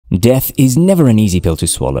Death is never an easy pill to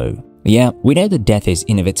swallow. Yeah, we know that death is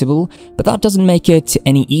inevitable, but that doesn't make it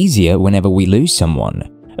any easier whenever we lose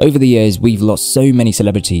someone. Over the years, we've lost so many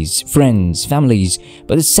celebrities, friends, families,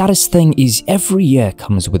 but the saddest thing is every year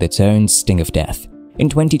comes with its own sting of death. In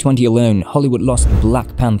 2020 alone, Hollywood lost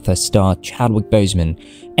Black Panther star Chadwick Boseman,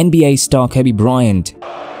 NBA star Kobe Bryant,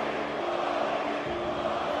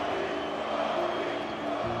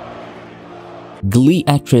 Glee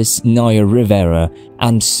actress Naya Rivera,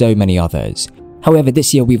 and so many others. However,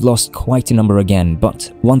 this year we've lost quite a number again,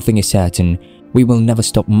 but one thing is certain, we will never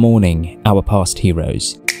stop mourning our past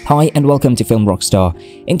heroes. Hi and welcome to Film Rockstar.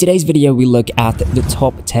 In today's video we look at the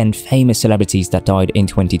top 10 famous celebrities that died in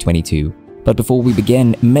 2022. But before we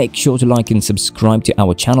begin, make sure to like and subscribe to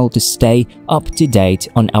our channel to stay up to date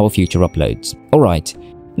on our future uploads. Alright,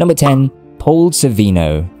 number 10. Paul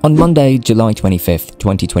Sorvino. On Monday, July 25th,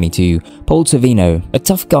 2022, Paul Sorvino, a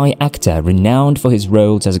tough guy actor renowned for his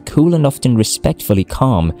roles as a cool and often respectfully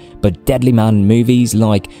calm but deadly man in movies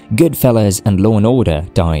like Goodfellas and Law & Order,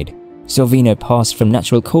 died. Sorvino passed from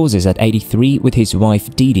natural causes at 83 with his wife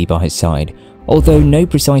Dee Dee by his side. Although no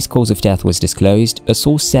precise cause of death was disclosed, a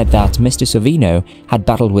source said that Mr. Sorvino had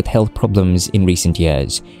battled with health problems in recent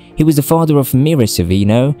years. He was the father of Mira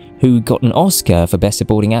Sorvino, who got an Oscar for Best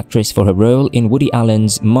Supporting Actress for her role in Woody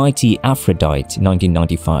Allen's Mighty Aphrodite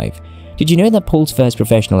 1995. Did you know that Paul's first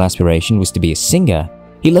professional aspiration was to be a singer?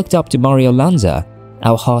 He looked up to Mario Lanza.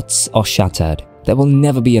 Our hearts are shattered. There will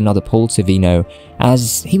never be another Paul Sorvino,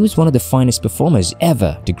 as he was one of the finest performers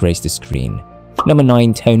ever to grace the screen. Number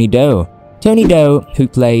 9. Tony Doe. Tony Doe, who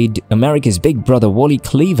played America's Big Brother Wally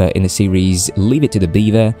Cleaver in the series Leave It to the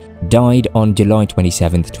Beaver, died on July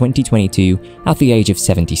 27, 2022 at the age of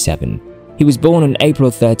 77. He was born on April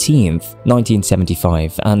 13,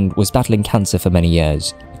 1975 and was battling cancer for many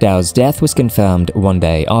years. Doe's death was confirmed one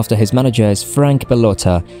day after his managers Frank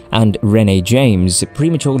Bellotta and Renee James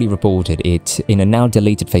prematurely reported it in a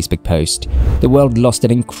now-deleted Facebook post. The world lost an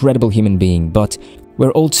incredible human being, but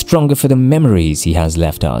we're all stronger for the memories he has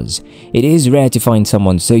left us. It is rare to find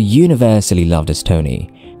someone so universally loved as Tony.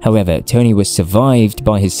 However, Tony was survived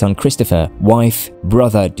by his son Christopher, wife,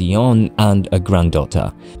 brother Dion, and a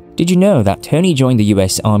granddaughter. Did you know that Tony joined the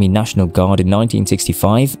US Army National Guard in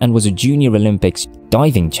 1965 and was a Junior Olympics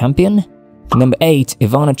diving champion? Number 8.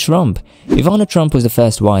 Ivana Trump. Ivana Trump was the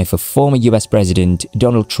first wife of former US President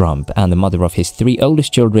Donald Trump and the mother of his 3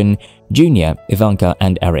 oldest children, Junior, Ivanka,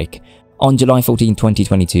 and Eric. On July 14,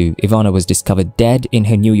 2022, Ivana was discovered dead in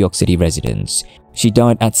her New York City residence. She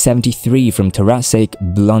died at 73 from thoracic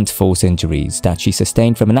blunt force injuries that she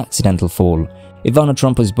sustained from an accidental fall. Ivana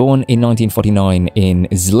Trump was born in 1949 in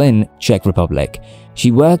Zlin, Czech Republic.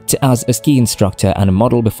 She worked as a ski instructor and a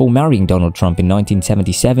model before marrying Donald Trump in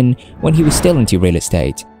 1977 when he was still into real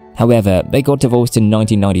estate. However, they got divorced in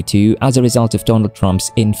 1992 as a result of Donald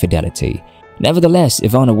Trump's infidelity. Nevertheless,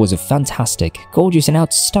 Ivana was a fantastic, gorgeous and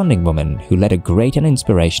outstanding woman who led a great and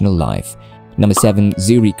inspirational life. Number 7.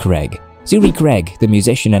 Zuri Craig. Zuri Craig, the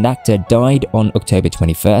musician and actor, died on October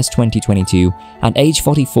 21, 2022 at age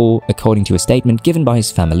 44 according to a statement given by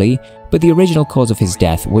his family, but the original cause of his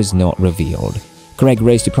death was not revealed. Craig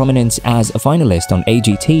rose to prominence as a finalist on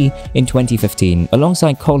AGT in 2015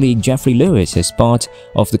 alongside colleague Jeffrey Lewis as part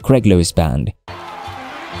of the Craig Lewis Band.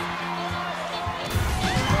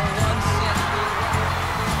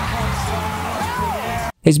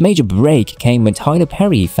 His major break came when Tyler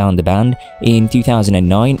Perry found the band in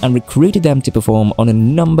 2009 and recruited them to perform on a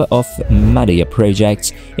number of Madea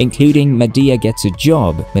projects, including Madea Gets a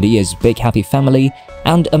Job, Madea's Big Happy Family,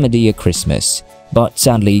 and A Madea Christmas. But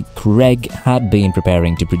sadly, Craig had been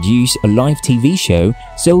preparing to produce a live TV show,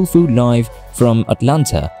 Soul Food Live, from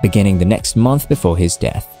Atlanta, beginning the next month before his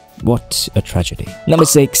death. What a tragedy. Number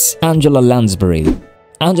 6. Angela Lansbury.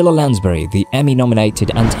 Angela Lansbury, the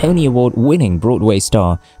Emmy-nominated and Tony Award-winning Broadway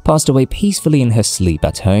star, passed away peacefully in her sleep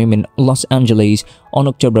at home in Los Angeles on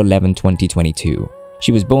October 11, 2022.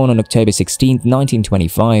 She was born on October 16,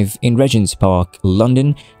 1925 in Regent's Park,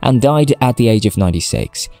 London, and died at the age of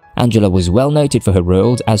 96. Angela was well noted for her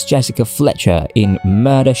roles as Jessica Fletcher in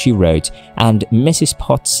Murder, She Wrote and Mrs.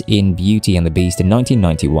 Potts in Beauty and the Beast in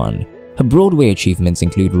 1991. Her Broadway achievements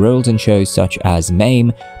include roles in shows such as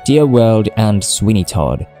Mame, Dear World, and Sweeney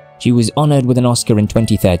Todd. She was honored with an Oscar in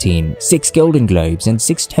 2013, 6 Golden Globes, and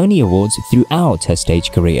 6 Tony Awards throughout her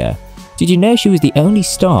stage career. Did you know she was the only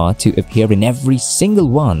star to appear in every single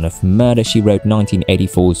one of Murder, She Wrote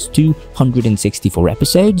 1984's 264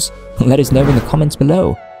 episodes? Let us know in the comments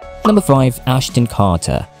below. Number 5. Ashton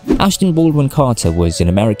Carter. Ashton Baldwin Carter was an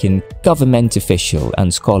American government official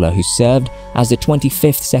and scholar who served as the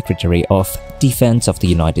 25th Secretary of Defense of the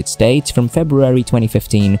United States from February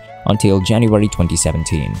 2015 until January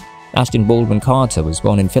 2017. Ashton Baldwin Carter was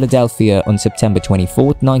born in Philadelphia on September 24,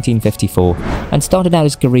 1954, and started out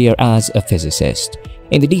his career as a physicist.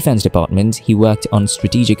 In the Defense Department, he worked on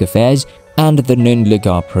strategic affairs and the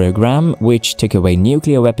Nun-Lugar program, which took away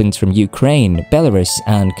nuclear weapons from Ukraine, Belarus,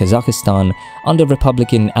 and Kazakhstan under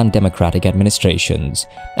Republican and Democratic administrations.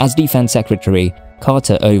 As Defense Secretary,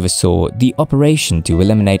 Carter oversaw the operation to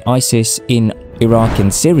eliminate ISIS in Iraq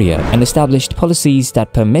and Syria and established policies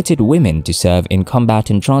that permitted women to serve in combat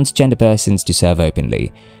and transgender persons to serve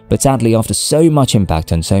openly. But sadly, after so much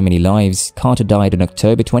impact on so many lives, Carter died on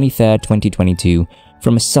October 23, 2022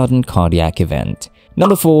 from a sudden cardiac event.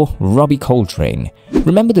 Number 4. Robbie Coltrane.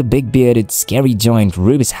 Remember the big-bearded, scary giant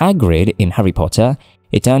Rufus Hagrid in Harry Potter?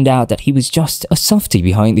 It turned out that he was just a softie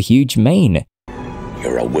behind the huge mane.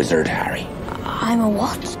 You're a wizard, Harry. I'm a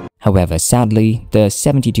what? However, sadly, the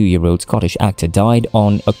 72-year-old Scottish actor died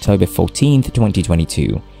on October 14,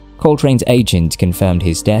 2022. Coltrane's agent confirmed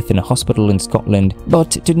his death in a hospital in Scotland,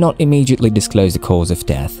 but did not immediately disclose the cause of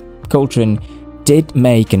death. Coltrane did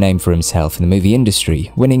make a name for himself in the movie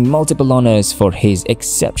industry, winning multiple honors for his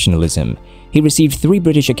exceptionalism. He received 3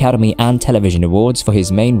 British Academy and Television Awards for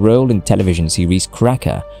his main role in the television series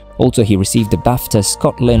Cracker. Also, he received the BAFTA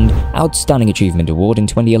Scotland Outstanding Achievement Award in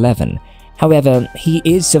 2011. However, he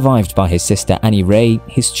is survived by his sister Annie Ray,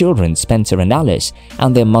 his children Spencer and Alice,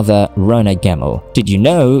 and their mother Rona Gemmell. Did you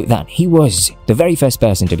know that he was the very first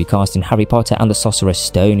person to be cast in Harry Potter and the Sorcerer's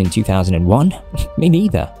Stone in 2001? Me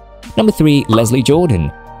neither. Number 3. Leslie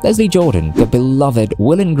Jordan. Leslie Jordan, the beloved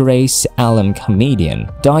Will and Grace Allen comedian,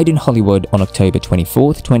 died in Hollywood on October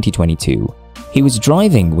 24, 2022. He was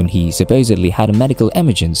driving when he supposedly had a medical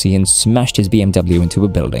emergency and smashed his BMW into a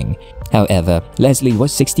building. However, Leslie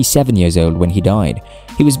was 67 years old when he died.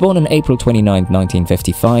 He was born on April 29,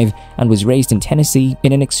 1955, and was raised in Tennessee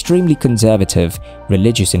in an extremely conservative,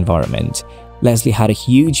 religious environment. Leslie had a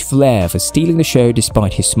huge flair for stealing the show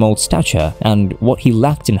despite his small stature, and what he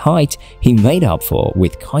lacked in height, he made up for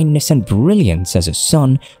with kindness and brilliance as a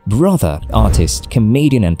son, brother, artist,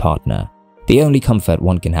 comedian, and partner. The only comfort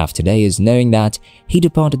one can have today is knowing that he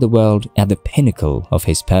departed the world at the pinnacle of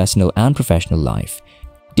his personal and professional life.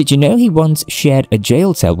 Did you know he once shared a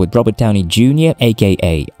jail cell with Robert Downey Jr.,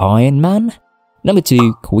 aka Iron Man? Number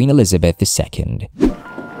 2. Queen Elizabeth II.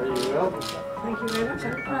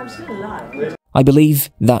 I believe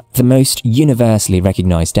that the most universally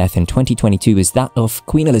recognized death in 2022 is that of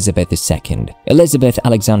Queen Elizabeth II. Elizabeth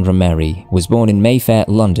Alexandra Mary was born in Mayfair,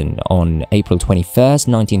 London on April 21,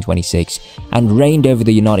 1926 and reigned over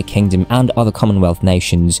the United Kingdom and other Commonwealth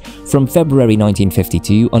nations from February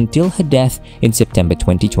 1952 until her death in September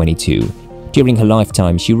 2022. During her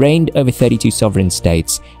lifetime, she reigned over 32 sovereign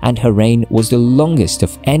states, and her reign was the longest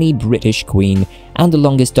of any British queen and the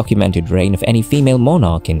longest documented reign of any female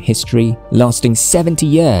monarch in history, lasting 70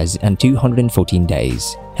 years and 214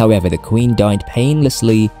 days. However, the queen died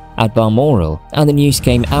painlessly at Balmoral, and the news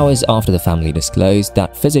came hours after the family disclosed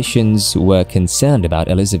that physicians were concerned about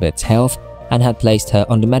Elizabeth's health and had placed her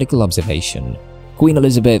under medical observation. Queen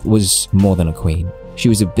Elizabeth was more than a queen. She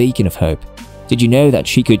was a beacon of hope. Did you know that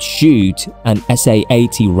she could shoot an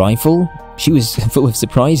SA-80 rifle? She was full of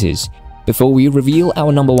surprises. Before we reveal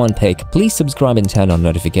our number 1 pick, please subscribe and turn on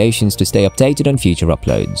notifications to stay updated on future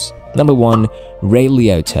uploads. Number 1. Ray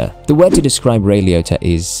Liotta. The word to describe Ray Liotta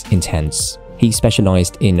is intense. He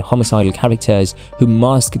specialized in homicidal characters who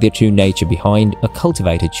mask their true nature behind a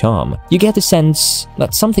cultivated charm. You get the sense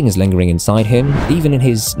that something is lingering inside him, even in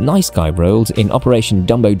his nice guy roles in Operation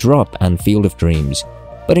Dumbo Drop and Field of Dreams.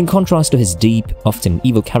 But in contrast to his deep, often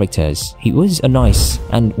evil characters, he was a nice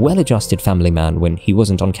and well-adjusted family man when he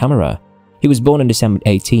wasn't on camera. He was born on December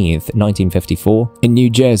 18, 1954 in New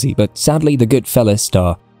Jersey, but sadly the Goodfellas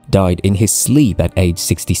star died in his sleep at age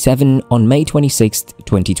 67 on May 26,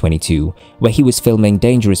 2022, where he was filming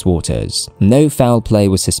Dangerous Waters. No foul play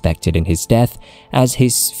was suspected in his death, as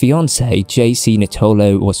his fiancée JC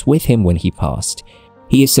Nitolo was with him when he passed.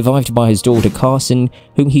 He is survived by his daughter Carson,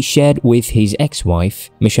 whom he shared with his ex-wife,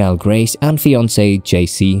 Michelle Grace, and fiancé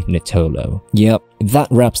JC Nitolo. Yep, that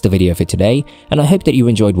wraps the video for today, and I hope that you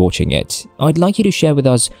enjoyed watching it. I'd like you to share with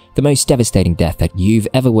us the most devastating death that you've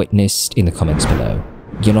ever witnessed in the comments below.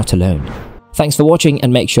 You're not alone. Thanks for watching,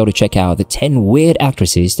 and make sure to check out the 10 weird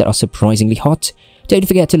actresses that are surprisingly hot. Don't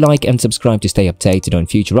forget to like and subscribe to stay updated on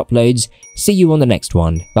future uploads. See you on the next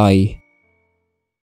one. Bye.